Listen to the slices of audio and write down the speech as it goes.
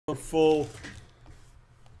Full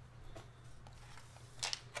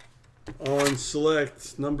on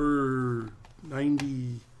select number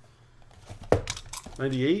 98.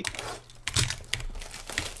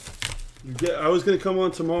 I was going to come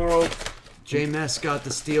on tomorrow. J Mess got the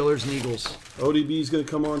Steelers and Eagles. ODB is going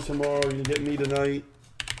to come on tomorrow. You can get me tonight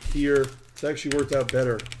here. It's actually worked out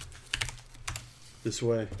better this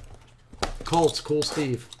way. Colts, cool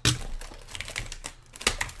Steve.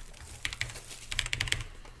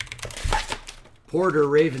 Porter,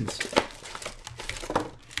 Ravens.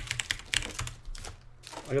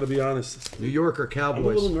 I got to be honest. New Yorker, Cowboys. I'm a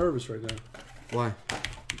little nervous right now. Why?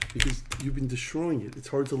 Because you've been destroying it. It's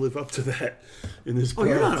hard to live up to that in this. Oh,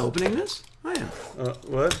 you're not opening this? I am.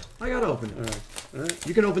 What? I got to open it. All right.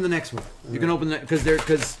 You can open the next one. You can open that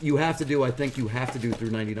because you have to do. I think you have to do through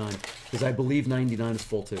 99 because I believe 99 is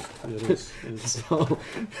full too. Yeah, it is. So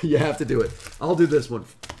you have to do it. I'll do this one.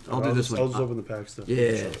 I'll do this one. I'll just open the pack stuff.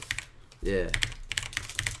 Yeah. Yeah.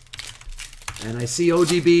 And I see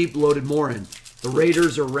ODB loaded more in. The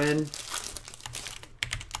Raiders are Ren.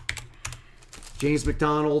 James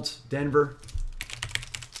McDonald, Denver.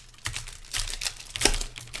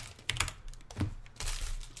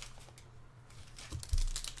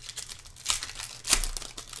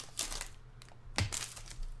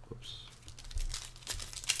 Oops.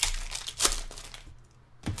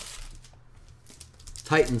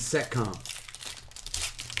 Titans, Setcom.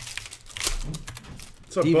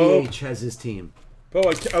 What's up, Bo? DVH has his team. Bo,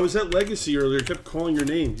 I was at Legacy earlier. I kept calling your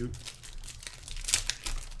name.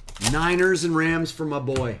 Niners and Rams for my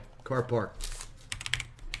boy, Car Park.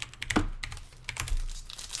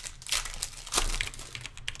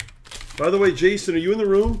 By the way, Jason, are you in the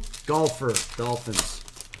room? Golfer, Dolphins.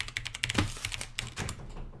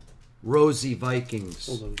 Rosie, Vikings.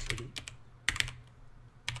 Hold on a second.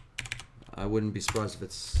 I wouldn't be surprised if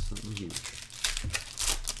it's something huge.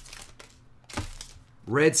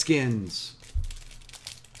 Redskins.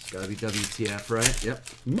 Gotta be WTF, right? Yep.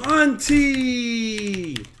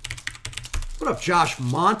 Monty! What up, Josh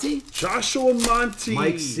Monty? Joshua Monty.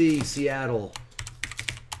 Mike C, Seattle.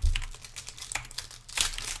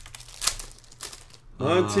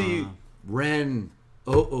 Monty. Ren.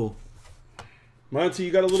 Uh-oh. Monty,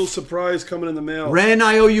 you got a little surprise coming in the mail. Ren,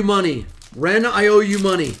 I owe you money. Ren, I owe you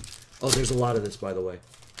money. Oh, there's a lot of this, by the way.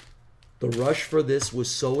 The rush for this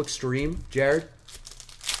was so extreme. Jared?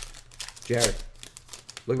 Jared.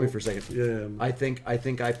 Look at me for a second. Yeah. I think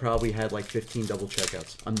I probably had like 15 double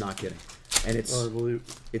checkouts. I'm not kidding. And it's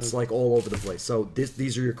like all over the place. So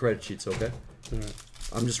these are your credit sheets, okay? All right.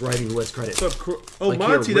 I'm just writing who has credit. What's up, like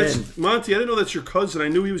Monty, Monty, I didn't know that's your cousin. I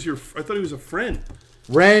knew he was I thought he was a friend.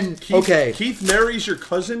 Ren, okay. Keith Mary's your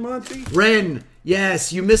cousin, Monty? Ren,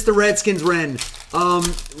 yes, you missed the Redskins, Ren.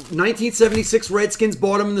 1976 Redskins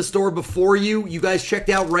bought them in the store before you. You guys checked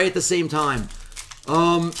out right at the same time.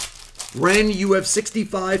 Ren, you have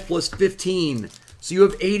 65 plus 15. So you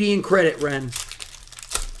have 80 in credit, Ren.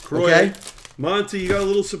 Croy, okay? Monty, you got a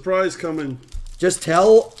little surprise coming. Just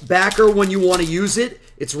tell backer when you want to use it.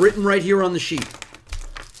 It's written right here on the sheet.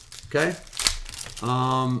 Okay?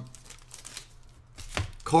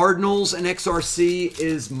 Cardinals and XRC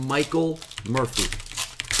is Michael Murphy.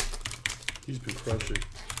 He's been crushing.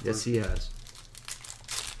 Yes, he has.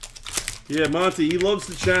 Yeah, Monty, he loves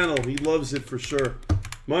the channel. He loves it for sure.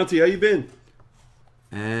 Monty, how you been?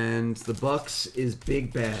 And the Bucks is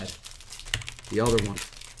Big Bad. The other one.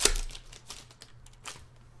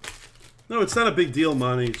 No, it's not a big deal,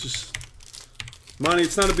 Monty. It's just, Monty,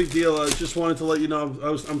 it's not a big deal. I just wanted to let you know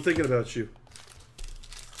I'm thinking about you.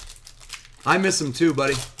 I miss him too,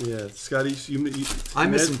 buddy. Yeah, Scotty. I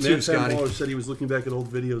miss him too, Scotty. Waller said he was looking back at old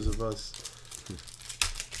videos of us.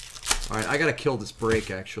 All right, I gotta kill this break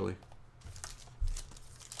actually.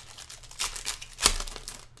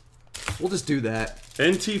 We'll just do that.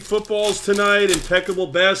 NT football's tonight. Impeccable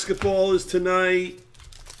basketball is tonight.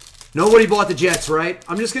 Nobody bought the Jets, right?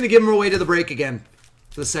 I'm just gonna give them away to the break again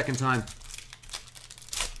for the second time.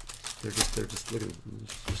 They're just look at them,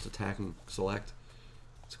 just attacking select.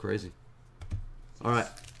 It's crazy. All right,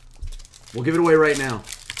 we'll give it away right now.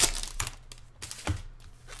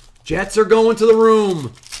 Jets are going to the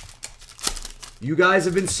room. You guys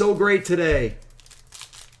have been so great today.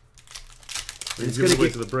 It's going to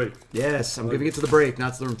get to the break. Yes, I'm giving it to the break,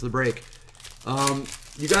 not to the room, to the break.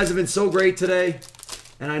 You guys have been so great today,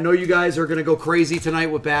 and I know you guys are going to go crazy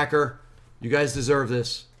tonight with backer. You guys deserve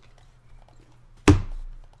this. All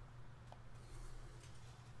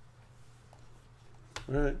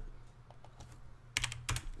right.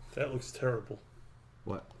 That looks terrible.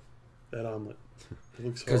 What? That omelet. It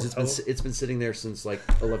looks because it's been sitting there since like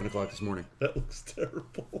 11 o'clock this morning. That looks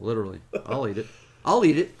terrible. Literally. I'll eat it. I'll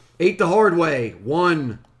eat it. 8 the hard way.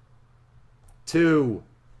 1, 2,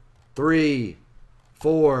 3,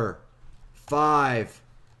 4, 5,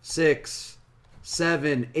 6,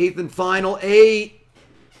 7. 8th and final. 8.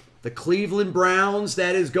 The Cleveland Browns.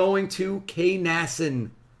 That is going to K.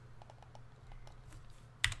 Nasson.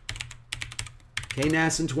 K.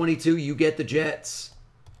 Nasson 22. You get the Jets.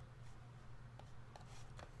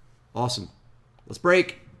 Awesome. Let's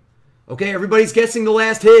break. Okay, everybody's guessing the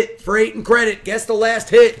last hit for 8 and credit. Guess the last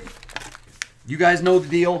hit. You guys know the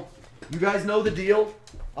deal. You guys know the deal.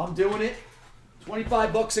 I'm doing it.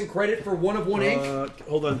 $25 in credit for 1 of 1 ink.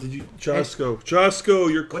 Hold on. Did you... Josco. Josco,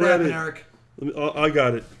 your credit. What happened, Eric? I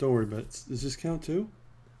got it. Don't worry about it. Does this count too?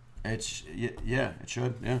 It's yeah, it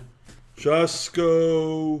should. Yeah.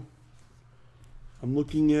 Josco. I'm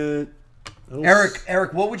looking at...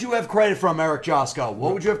 Eric, what would you have credit from, Eric Josco?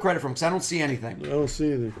 What would you have credit from? Because I don't see anything. I don't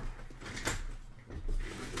see anything.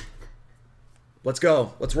 Let's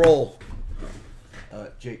go. Let's roll.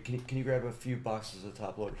 Jake, can you grab a few boxes of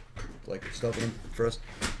top loader? Like stuff in them for us?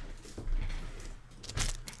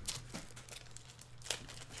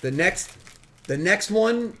 The next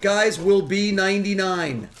one, guys, will be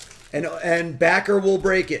 99. And Backer will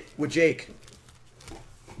break it with Jake.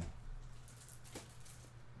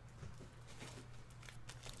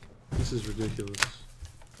 This is ridiculous.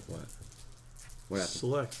 What? What happened?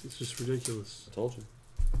 Select. It's just ridiculous. I told you.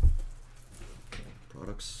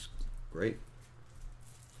 Products, great.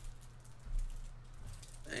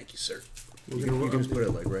 Thank you, sir. You can just put it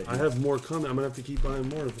like right here. I have more coming. I'm going to have to keep buying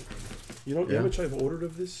more of it. You know how much I've ordered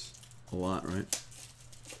of this? A lot, right?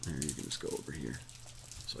 There, you can just go over here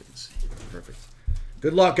so I can see. Perfect.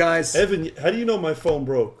 Good luck, guys. Evan, how do you know my phone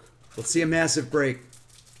broke? Let's see a massive break.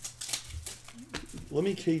 Let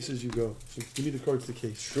me case as you go. So give me the cards to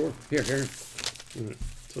case. Sure. Here. All right.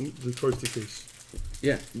 So the cards to case.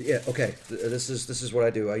 Yeah. Okay. This is what I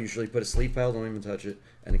do. I usually put a sleeve pile, don't even touch it,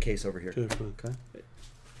 and a case over here. Okay.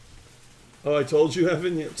 Oh, I told you,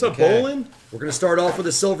 Evan. What's up, Bolin? We're gonna start off with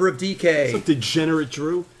a silver of DK. What's up, degenerate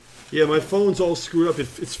Drew? Yeah, my phone's all screwed up.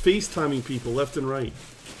 It's FaceTiming people left and right.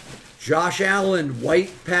 Josh Allen,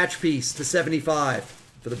 white patch piece to 75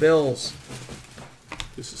 for the Bills.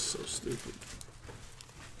 This is so stupid.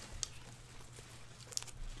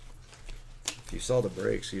 If you saw the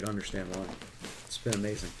breaks, you'd understand why. It's been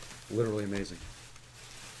amazing. Literally amazing.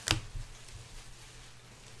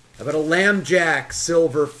 How about a Lambjack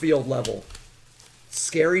silver field level?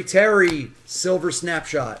 Scary Terry silver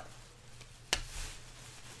snapshot.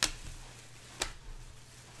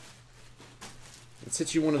 Let's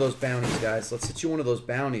hit you one of those bounties, guys. Let's hit you one of those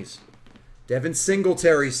bounties. Devin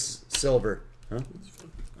Singletary silver. Huh?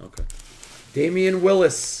 Okay. Damian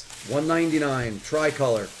Willis 199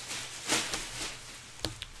 tricolor.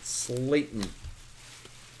 Slayton.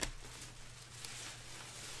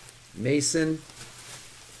 Mason.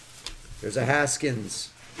 There's a Haskins.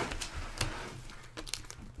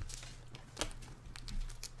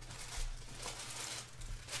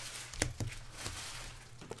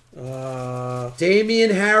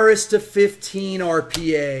 Damian Harris to 15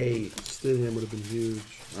 RPA. Stidham would have been huge.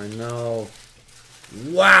 I know.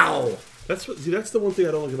 Wow. That's the one thing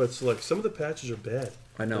I don't like about Select. Some of the patches are bad.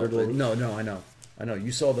 I know. No, I know. I know.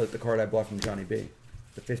 You saw the card I bought from Johnny B.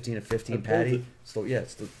 The 15 of 15 Patty. So yeah,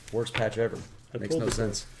 it's the worst patch ever. Makes no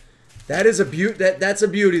sense. That is a beauty. That's a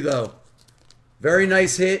beauty though. Very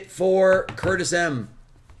nice hit for Curtis M.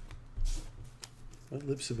 My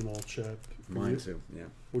lips have been all chapped. Mine too. Yeah.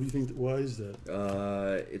 What do you think? Why is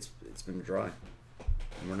that? It's been dry.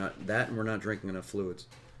 And we're not drinking enough fluids.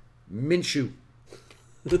 Minshew.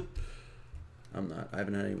 I'm not. I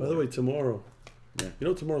haven't had any. By the way, tomorrow. Yeah. You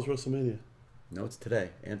know tomorrow's WrestleMania. No, it's today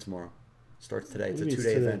and tomorrow. Starts today. It's a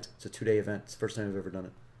 2-day event. It's a 2-day event. It's the first time I've ever done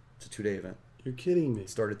it. It's a 2-day event. You're kidding me. It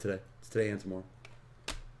started today. It's today and tomorrow.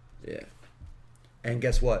 Yeah. And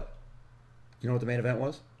guess what? You know what the main event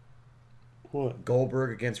was? What?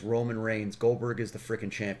 Goldberg against Roman Reigns. Goldberg is the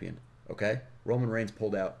freaking champion. Okay? Roman Reigns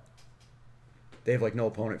pulled out. They have like no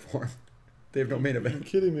opponent for him. They have no main event. You're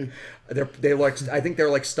kidding me. They like I think they're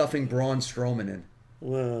like stuffing Braun Strowman in.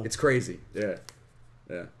 Wow. It's crazy. Yeah.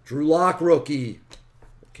 Yeah. Drew Lock rookie.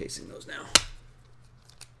 We're casing those now.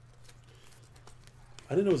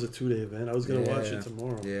 I didn't know it was a 2-day event. I was gonna watch it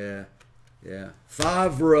tomorrow. Yeah. Yeah.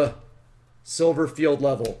 Favre silver field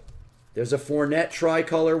level. There's a Fournette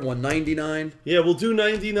tricolor, 199. Yeah, we'll do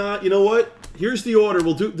 99. You know what? Here's the order.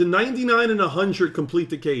 We'll do the 99 and 100 complete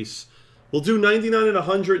the case. We'll do 99 and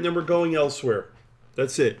 100, and then we're going elsewhere.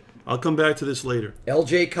 That's it. I'll come back to this later.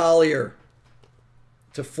 LJ Collier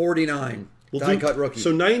to 49. Die cut rookie.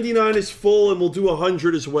 So 99 is full, and we'll do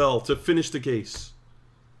 100 as well to finish the case.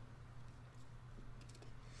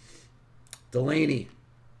 Delaney.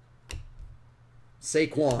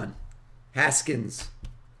 Saquon. Haskins.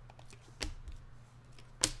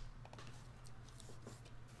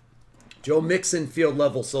 Joe Mixon, field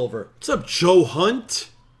level silver. What's up, Joe Hunt?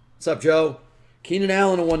 What's up, Joe? Keenan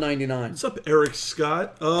Allen, a 199. What's up, Eric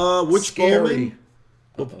Scott? Which Scary.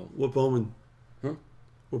 Bowman? What Bowman? Huh?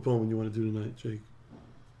 What Bowman you want to do tonight, Jake?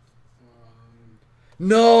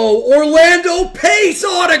 No, Orlando Pace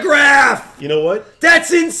autograph. You know what?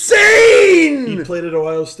 That's insane. He played at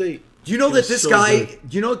Ohio State. Do you know that this guy? Good.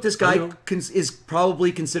 Do you know that this guy is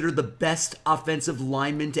probably considered the best offensive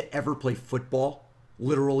lineman to ever play football?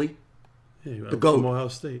 Literally, Yeah, the GOAT from Ohio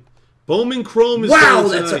State. Bowman Chrome is wow,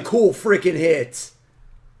 going that's a tonight. cool freaking hit.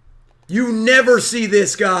 You never see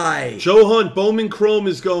this guy. Joe Hunt, Bowman Chrome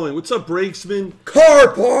is going. What's up, Brakesman?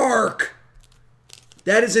 Car Park.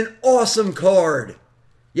 That is an awesome card.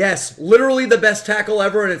 Yes, literally the best tackle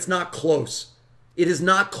ever, and it's not close. It is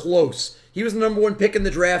not close. He was the #1 pick in the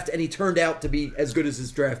draft, and he turned out to be as good as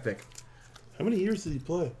his draft pick. How many years did he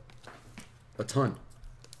play? A ton.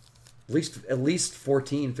 At least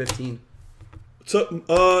 14, 15.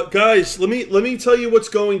 So, guys, let me tell you what's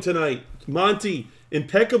going tonight. Monty,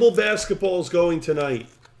 Impeccable Basketball is going tonight.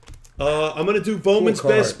 I'm going to do Bowman's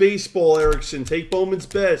Cool card. Best Baseball, Erickson. Take Bowman's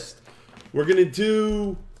Best. We're going to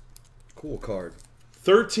do Cool card.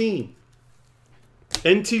 13.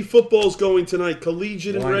 NT Football is going tonight.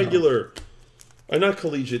 Collegiate and Why not? regular. Not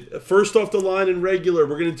collegiate. First off the line and regular.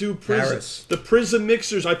 We're going to do Paris. the Prism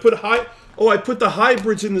Mixers. I put the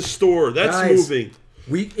hybrids in the store. That's Guys, moving.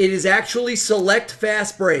 It is actually Select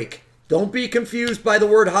Fast Break. Don't be confused by the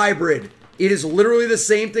word hybrid. It is literally the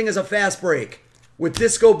same thing as a Fast Break with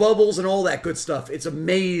disco bubbles and all that good stuff. It's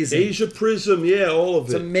amazing. Asia Prism, yeah, all of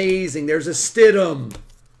It's it. amazing. There's a Stidham.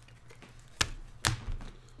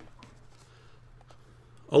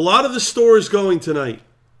 A lot of the store is going tonight.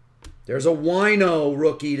 There's a Wino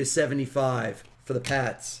rookie to 75 for the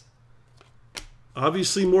Pats.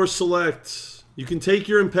 Obviously, more select. You can take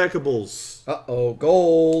your Impeccables. Uh-oh,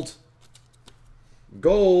 gold.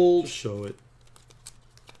 Gold. Show it.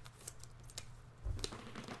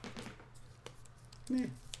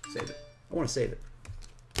 Save it. I want to save it.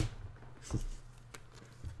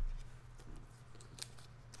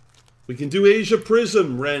 We can do Asia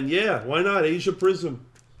Prism, Ren. Yeah, why not? Asia Prism.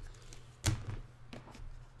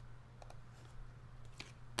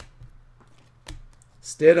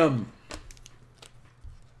 Stidham.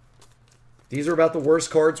 These are about the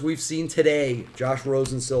worst cards we've seen today. Josh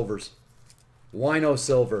Rosen silvers. Wino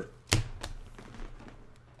silver.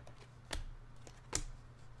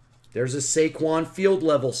 There's a Saquon field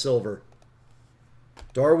level silver.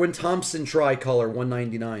 Darwin Thompson tricolor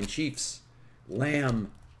 199. Chiefs.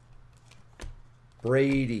 Lamb.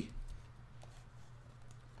 Brady.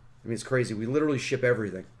 I mean, it's crazy. We literally ship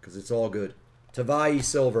everything because it's all good. Tavai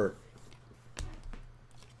silver.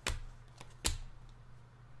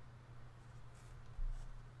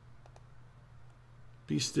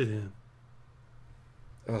 Beasted him.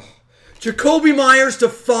 Oh. Jacoby Myers to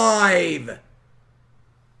 5.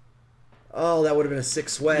 Oh, that would have been a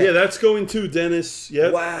 6 sweat. Yeah, that's going too, Dennis.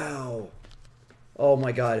 Yep. Wow. Oh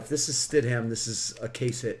my God. If this is Stidham, this is a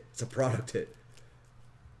case hit. It's a product hit.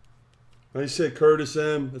 I said Curtis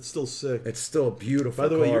M. That's still sick. It's still a beautiful By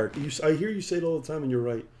the card. way, I hear you say it all the time, and you're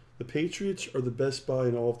right. The Patriots are the best buy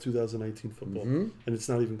in all of 2019 football, and it's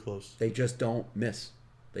not even close. They just don't miss.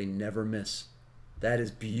 They never miss. That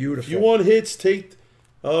is beautiful. If you want hits, take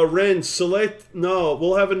Ren. Select. No,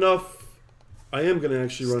 we'll have enough. I am going to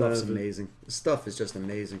actually run out Stuff's of it. amazing. This stuff is just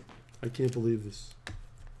amazing. I can't believe this.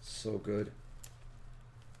 So good.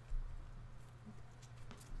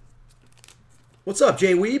 What's up,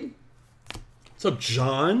 Jay Weeb? What's up,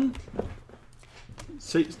 John?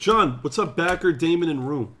 Say, John, what's up, Backer, Damon, and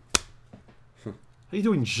Room? How you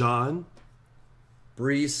doing, John?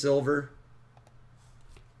 Breeze silver.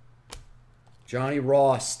 Johnny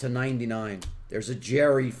Ross to 99. There's a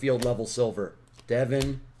Jerry field level silver.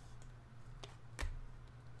 Devin.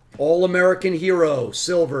 All-American Hero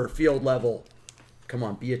silver field level. Come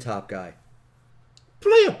on, be a top guy.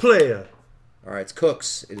 Player. All right, it's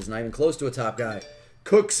Cooks. It is not even close to a top guy.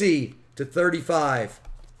 Cooksy to 35.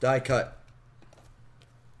 Die cut.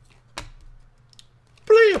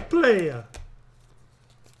 Player.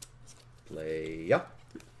 Play. Yep.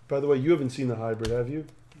 By the way, you haven't seen the hybrid, have you?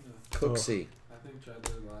 Cooksy. I think Chad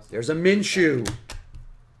did it last There's a Minshew.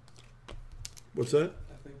 What's that?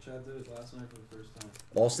 I think Chad did it last night for the first time.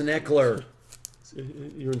 Austin Eckler.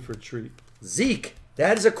 You're in for a treat. Zeke.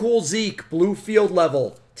 That is a cool Zeke. Blue field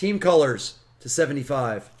level. Team colors to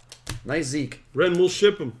 75. Nice Zeke. Ren, we'll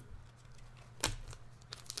ship him.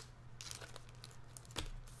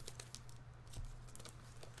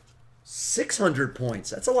 600 points.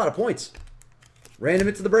 That's a lot of points. Random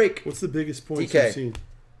it to the break. What's the biggest points DK. you've seen?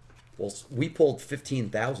 Well, we pulled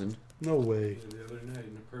 15,000. No way. Yeah, the other night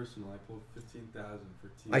in a personal, I pulled 15,000 for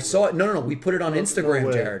T. I saw it. No. We put it on No Instagram,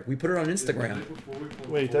 way. Jared. We put it on The Instagram. night before we pulled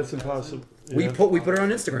Wait, that's 4,000. impossible. We Yeah. put it on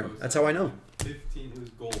Instagram. That's how I know. 15. It was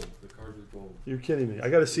gold. The card was gold. You're kidding me. I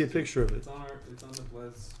got to see a picture of it. It's on our. It's on the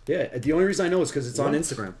Blez. Yeah. The only reason I know is because it's on What?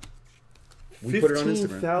 Instagram. We put it on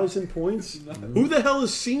Instagram. 15,000 points? It's not- Who the hell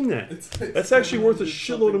has seen that? It's That's actually worth a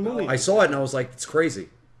shitload of money. I saw it and I was like, it's crazy.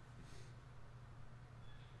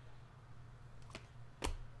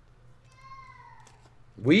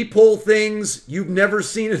 We pull things you've never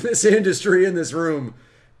seen in this industry in this room.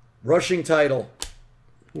 Rushing title.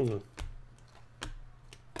 Hold on.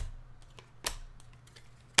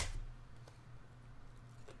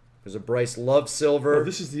 There's a Bryce Love silver. Oh,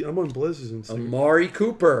 this is the. I'm on Bliz's Instagram. Amari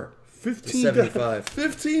Cooper. 15,000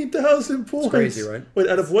 15,000 points. crazy, right? Wait,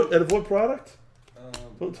 out of what? Out of what product?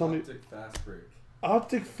 Don't tell me. Optic Fast Break.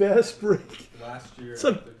 Optic Fast Break. Last year. It's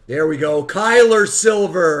a- There we go. Kyler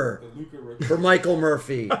Silver The Luka rookie. for Michael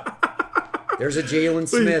Murphy. There's a Jalen Wait,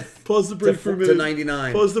 Smith. pause the break to, for a to minute.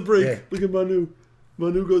 99. Pause the break. Yeah. Look at Manu.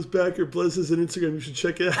 Manu goes back or Bliz's on Instagram. You should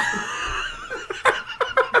check it out.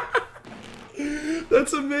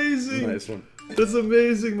 That's amazing. Nice one. That's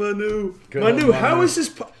amazing, Manu. Good Manu, on how Manu. is this?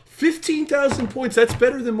 15,000 points. That's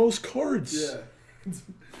better than most cards. Yeah. It's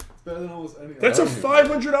better than almost any. That's a other.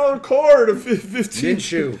 $500 card of 15.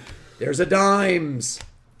 Minshew. There's a Dimes.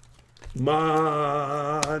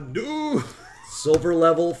 Manu. Silver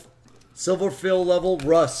level. Silver fill level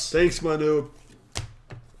Russ. Thanks, Manu.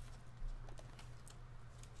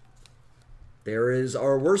 There is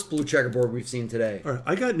our worst blue checkerboard we've seen today. All right,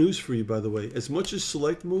 I got news for you, by the way. As much as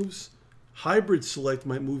Select moves, Hybrid Select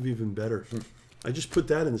might move even better. I just put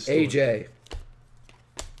that in the store. AJ.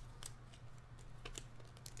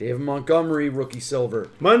 David Montgomery, rookie silver.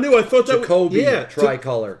 Manu, I thought that Jacoby, yeah.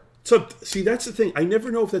 tricolor. So, see, that's the thing. I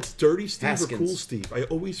never know if that's Dirty Steve Haskins. or Cool Steve. I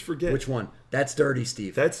always forget. Which one? That's Dirty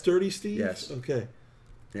Steve. That's Dirty Steve? Yes. Okay.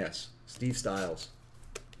 Yes. Steve Styles.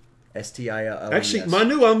 S-T-I-L-E-S. Actually,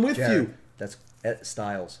 Manu, I'm with Jared, you. That's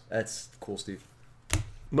Styles. That's cool, Steve.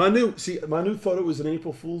 Manu, see, Manu thought it was an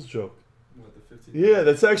April Fool's joke. What, the 15? Yeah,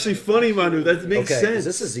 that's actually funny, Manu. That makes Okay, sense. is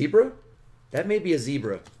this a zebra? That may be a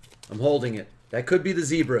zebra. I'm holding it. That could be the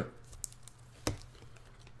zebra.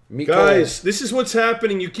 Miko. Guys, this is what's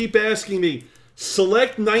happening. You keep asking me.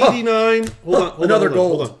 Select 99. Hold on. Another hold on,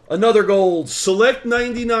 gold. hold on. Another gold. Select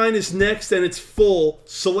 99 is next and it's full.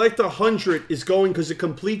 Select 100 is going because it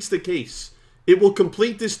completes the case. It will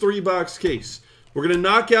complete this 3-box case. We're going to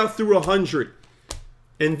knock out through 100.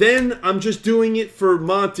 And then I'm just doing it for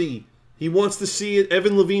Monty. He wants to see it.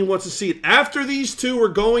 Evan Levine wants to see it. After these two, we're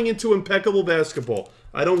going into Impeccable Basketball.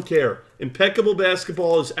 I don't care. Impeccable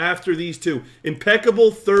Basketball is after these two.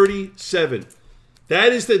 Impeccable 37.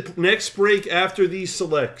 That is the next break after these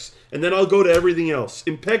selects. And then I'll go to everything else.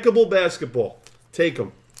 Impeccable Basketball. Take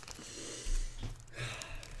them.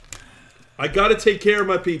 I got to take care of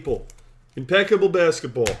my people. Impeccable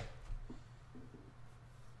Basketball.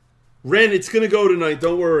 Ren, it's going to go tonight.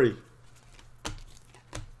 Don't worry.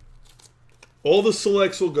 All the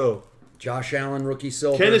selects will go. Josh Allen, rookie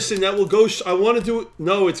silver. Kennison, that will go. I want to do it.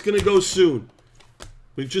 No, it's going to go soon.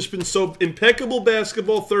 We've just been so Impeccable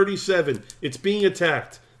Basketball 37. It's being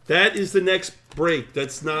attacked. That is the next break.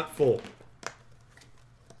 That's not full.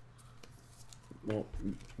 Well,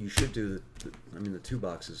 you should do the 2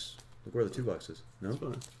 boxes. Look where the 2 boxes. No?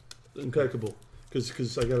 Fine. Impeccable.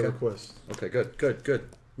 Because I got a request. Okay, good.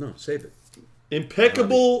 No, save it.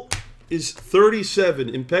 Impeccable is 37.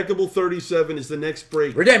 Impeccable 37 is the next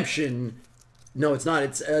break. Redemption. No, it's not.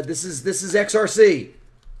 It's this is XRC.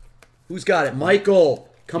 Who's got it? Michael.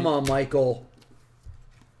 Come on, Michael.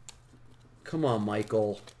 Come on,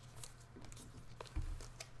 Michael.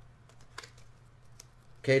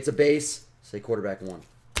 Okay, it's a base. Say quarterback 1.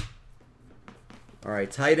 All right,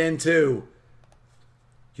 tight end 2.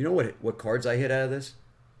 You know what cards I hit out of this?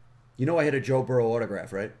 You know I hit a Joe Burrow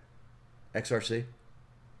autograph, right? XRC.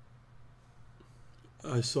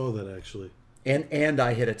 I saw that actually. And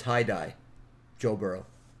I hit a tie-dye Joe Burrow.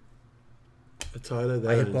 A tie-dye that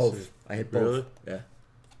I hit didn't both. see. I hit both. Really? Yeah.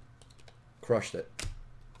 Crushed it.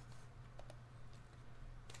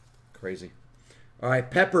 Crazy. All right,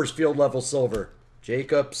 Peppers field level silver.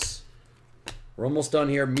 Jacobs. We're almost done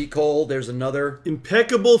here. Mecole, there's another.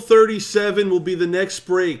 Impeccable 37 will be the next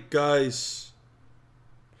break, guys.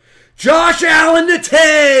 Josh Allen to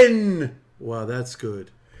 10. Wow, that's good.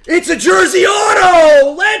 It's a jersey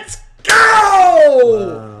auto. Let's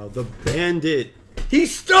go. Wow, the Bandit. He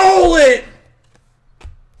stole it.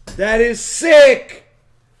 That is sick.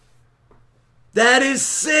 That is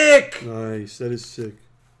sick. Nice. That is sick.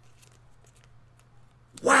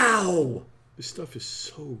 Wow. This stuff is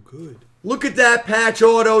so good. Look at that patch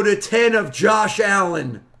auto to 10 of Josh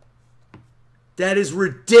Allen. That is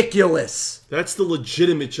ridiculous. That's the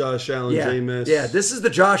legitimate Josh Allen, Yeah, JMS. yeah. This is the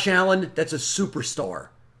Josh Allen that's a superstar.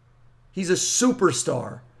 He's a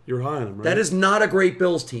superstar. You're high on him, right? That is not a great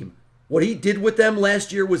Bills team. What he did with them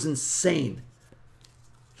last year was insane.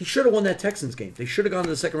 He should have won that Texans game. They should have gone to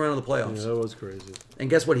the second round of the playoffs. Yeah, that was crazy. And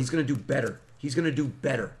guess what? He's going to do better. He's going to do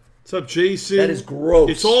better. What's up, Jason? That is gross.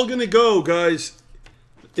 It's all going to go, guys.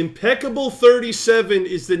 Impeccable 37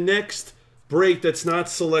 is the next break that's not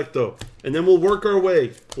Selecto. And then we'll work our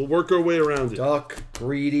way. We'll work our way around it. Duck,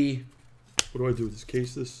 greedy. What do I do? Just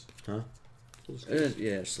case this? Huh?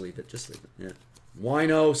 Yeah, just leave it. Just leave it. Yeah.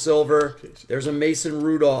 Wino, silver. There's a Mason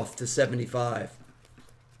Rudolph to 75.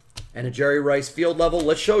 And a Jerry Rice field level.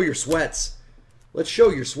 Let's show your sweats. Let's show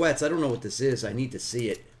your sweats. I don't know what this is. I need to see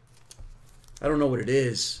it. I don't know what it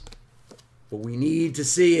is. But we need to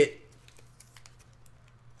see it.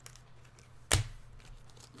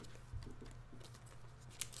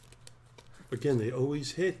 Again, they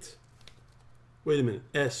always hit. Wait a minute.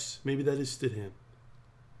 S. Maybe that is Stidham.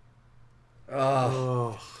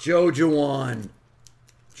 Joe Juwan.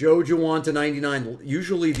 Joe Juwan to 99.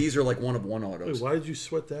 Usually these are like one-of-one autos. Wait, why did you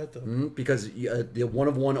sweat that, though? Because the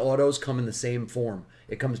one-of-one autos come in the same form.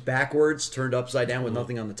 It comes backwards, turned upside down with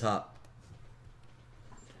nothing on the top.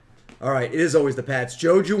 All right, it is always the Pats.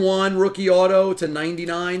 Joe Juwan, rookie auto to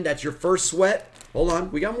 99. That's your first sweat. Hold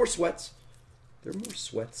on. We got more sweats. There are more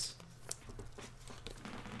sweats.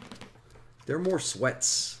 There are more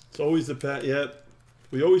sweats. It's always the Pat. Yeah,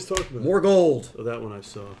 we always talk about More gold. it. Oh, that one I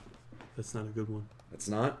saw. That's not a good one. That's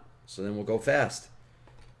not. So then we'll go fast.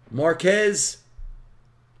 Marquez.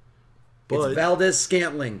 But, It's Valdez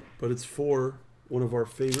Scantling. but it's for one of our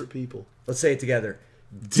favorite people. Let's say it together.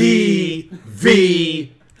 DVH.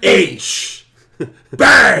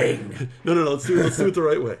 Bang! No. Let's do it the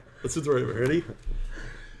right way. Let's do it the right way. Ready?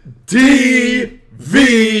 DVH.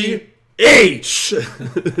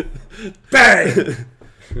 Bang!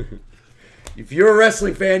 If you're a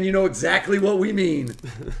wrestling fan, you know exactly what we mean.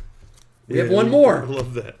 We have one I more.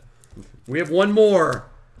 love that. We have one more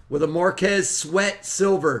with a Marquez Sweat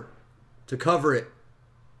Silver to cover it.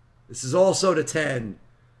 This is also to 10.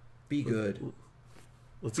 Be good.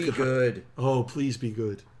 Let's Be go. good. Oh, please be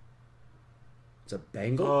good. It's a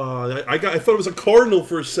Bengal? Oh, I thought it was a Cardinal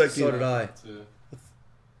for a second. So did I. It's a-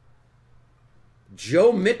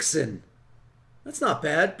 Joe Mixon. That's not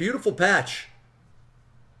bad. Beautiful patch.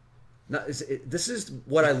 This is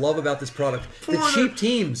what I love about this product. The cheap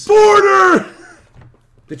teams. Border!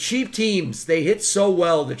 The cheap teams. They hit so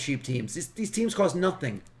well, the cheap teams. These teams cost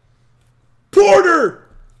nothing. Porter!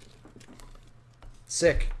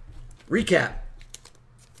 Sick. Recap.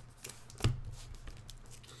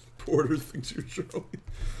 Porter thinks you're showing.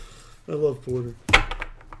 I love Porter.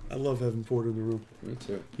 I love having Porter in the room. Me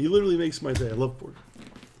too. He literally makes my day. I love Porter.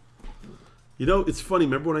 You know, it's funny.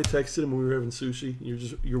 Remember when I texted him when we were having sushi?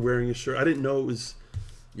 You're wearing his shirt. I didn't know it was.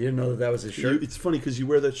 You didn't know that was his shirt? It's funny because you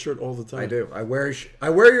wear that shirt all the time. I do. I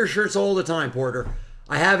wear your shirts all the time, Porter.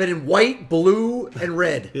 I have it in white, blue, and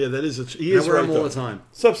red. Yeah, that is. He is I wear right them all though. the time.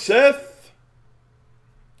 What's up, Seth?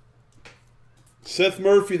 Seth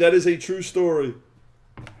Murphy. That is a true story.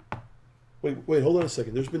 Wait, hold on a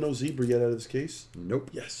second. There's been no zebra yet out of this case. Nope.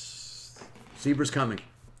 Yes. Zebra's coming.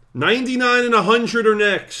 99 and 100 are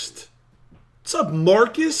next. What's up,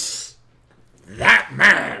 Marcus? That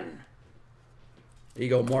man. There you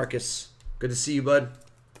go, Marcus. Good to see you, bud.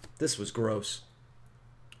 This was gross.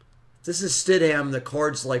 This is Stidham. The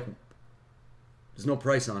card's like, there's no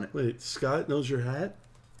price on it. Wait, Scott knows your hat?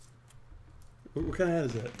 What kind of hat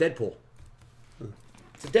is that? Deadpool.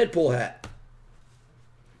 It's a Deadpool hat.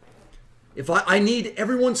 If I need,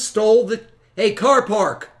 everyone stole the, hey, Car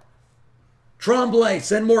Park. Tremblay,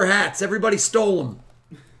 send more hats. Everybody stole them.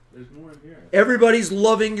 There's more in here. Everybody's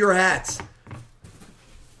loving your hats.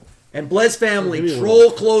 And Blez Family, Give me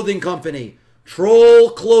Troll Clothing Company.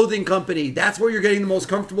 Troll Clothing Company. That's where you're getting the most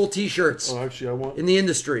comfortable t-shirts Oh, actually, I want. in the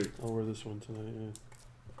industry. I'll wear this one tonight.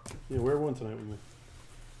 Yeah, wear one tonight with me.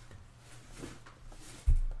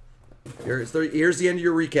 Here's the end of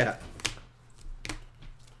your recap.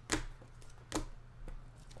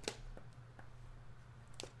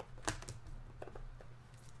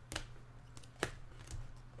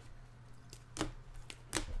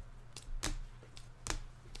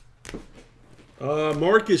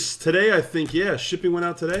 Marcus, today I think, yeah, shipping went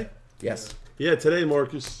out today. Yes. Yeah, today,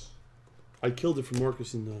 Marcus. I killed it for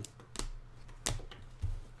Marcus in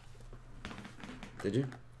Did you?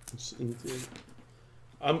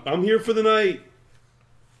 I'm here for the night.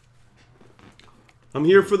 I'm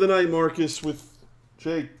here for the night, Marcus, with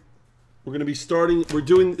Jake. We're gonna be starting. We're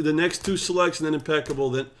doing the next 2 selects and then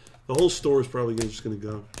impeccable. Then the whole store is probably just gonna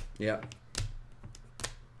go. Yeah.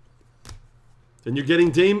 And you're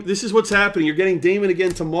getting Damon. This is what's happening. You're getting Damon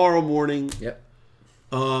again tomorrow morning. Yep.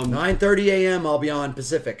 9:30 a.m. I'll be on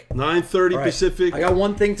Pacific. 9:30 Right. Pacific. I got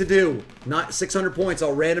one thing to do. Not 600 points.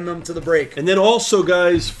 I'll random them to the break. And then also,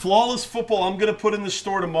 guys, Flawless Football, I'm going to put in the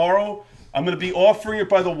store tomorrow. I'm going to be offering it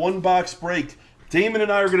by the 1-box break. Damon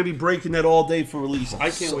and I are going to be breaking that all day for release. I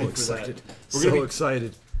can't wait for that. We're gonna be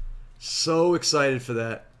excited. So excited for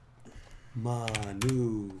that.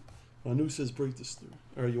 Manu says break this through.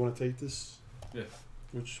 All right, you want to take this? Yeah.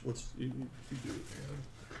 What's you do it.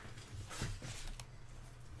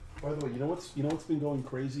 By the way, you know what's been going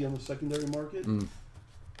crazy on the secondary market,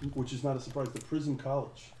 which is not a surprise. The Prison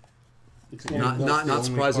College. It's going Not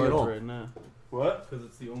surprising at all. Right now. What? Because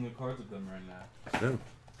it's the only cards of them right now. Yeah.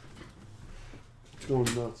 It's going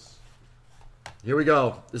nuts. Here we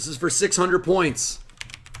go. This is for 600 points.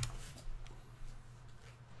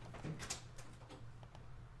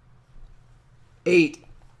 Eight.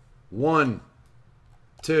 1,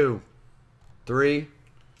 2, 3,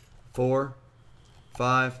 4,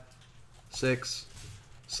 5, 6,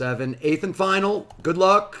 7. 8th and final. Good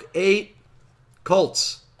luck. 8.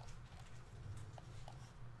 Colts.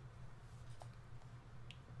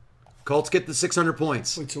 Colts get the 600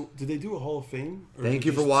 points. Wait, so did they do a Hall of Fame? Or Thank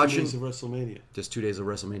you for just watching. 2 days of WrestleMania. Just 2 days of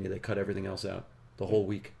WrestleMania. They cut everything else out. The whole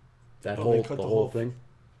week. That Oh, whole they cut the the whole whole thing.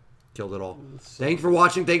 Killed it all. That sucks. Thank you for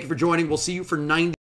watching. Thank you for joining. We'll see you for 90.